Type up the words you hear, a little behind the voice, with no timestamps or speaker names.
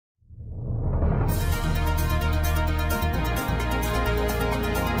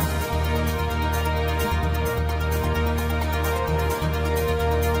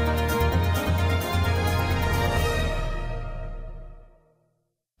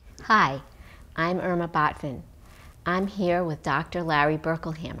Hi, I'm Irma Botvin. I'm here with Dr. Larry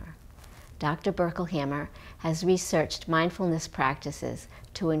Berkelhammer. Dr. Berkelhammer has researched mindfulness practices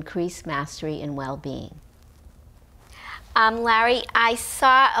to increase mastery and well-being. Larry, I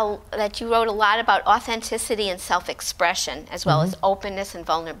saw that you wrote a lot about authenticity and self-expression, as well as openness and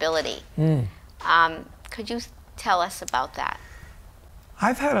vulnerability. Could you tell us about that?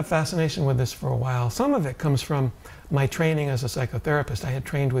 I've had a fascination with this for a while. Some of it comes from my training as a psychotherapist. I had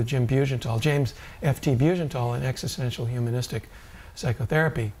trained with James F.T. Bugental in existential humanistic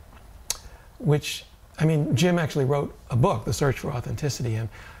psychotherapy, which, I mean, Jim actually wrote a book, The Search for Authenticity, and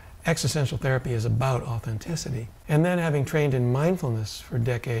existential therapy is about authenticity. And then having trained in mindfulness for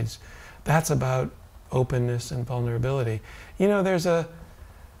decades, that's about openness and vulnerability. You know, there's a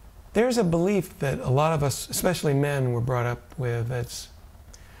belief that a lot of us, especially men, were brought up with. That's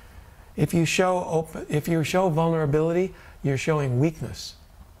if you show vulnerability, you're showing weakness.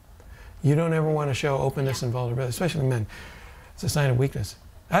 You don't ever want to show openness and vulnerability, especially men. It's a sign of weakness.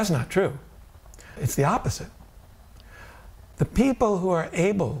 That's not true. It's the opposite. The people who are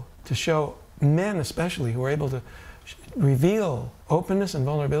able to show, men especially, who are able to reveal openness and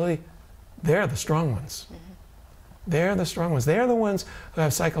vulnerability, they're the strong ones. They're the strong ones. They're the ones who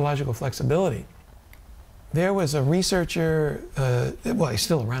have psychological flexibility. There was a researcher, well, he's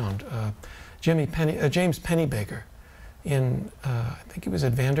still around, James Pennebaker, I think he was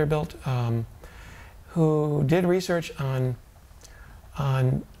at Vanderbilt, who did research on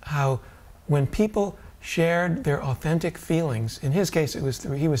how when people shared their authentic feelings, in his case he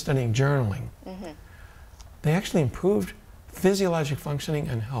was studying journaling, they actually improved physiologic functioning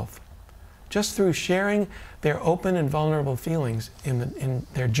and health. Just through sharing their open and vulnerable feelings in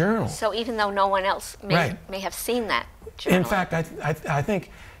their journal. So even though no one else may have seen that journal. In fact, I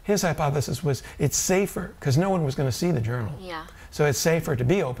think his hypothesis was it's safer, because no one was going to see the journal. Yeah. So it's safer to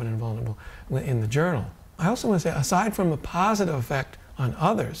be open and vulnerable in the journal. I also want to say, aside from the positive effect on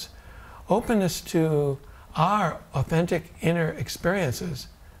others, openness to our authentic inner experiences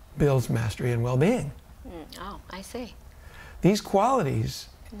builds mastery and well-being. Oh, I see. These qualities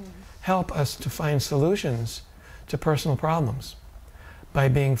help us to find solutions to personal problems by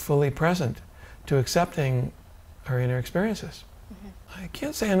being fully present to accepting our inner experiences. I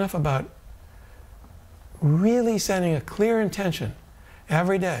can't say enough about really setting a clear intention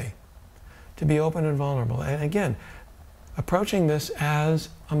every day to be open and vulnerable. And again, approaching this as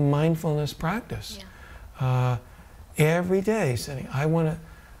a mindfulness practice. Every day saying, I want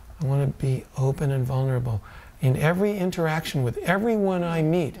to be open and vulnerable in every interaction with everyone I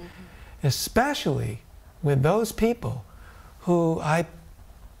meet, especially with those people who I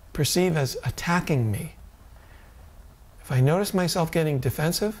perceive as attacking me. If I notice myself getting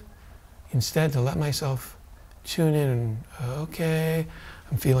defensive, instead to let myself tune in and, okay,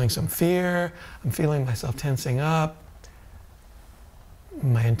 I'm feeling some fear, I'm feeling myself tensing up.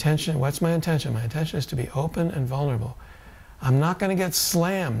 My intention, what's my intention? My intention is to be open and vulnerable. I'm not going to get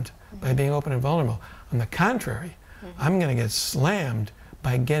slammed by being open and vulnerable. On the contrary, I'm going to get slammed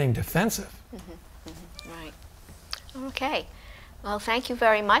by getting defensive. Right. Okay. Well, thank you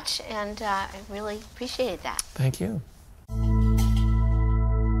very much, and I really appreciated that. Thank you.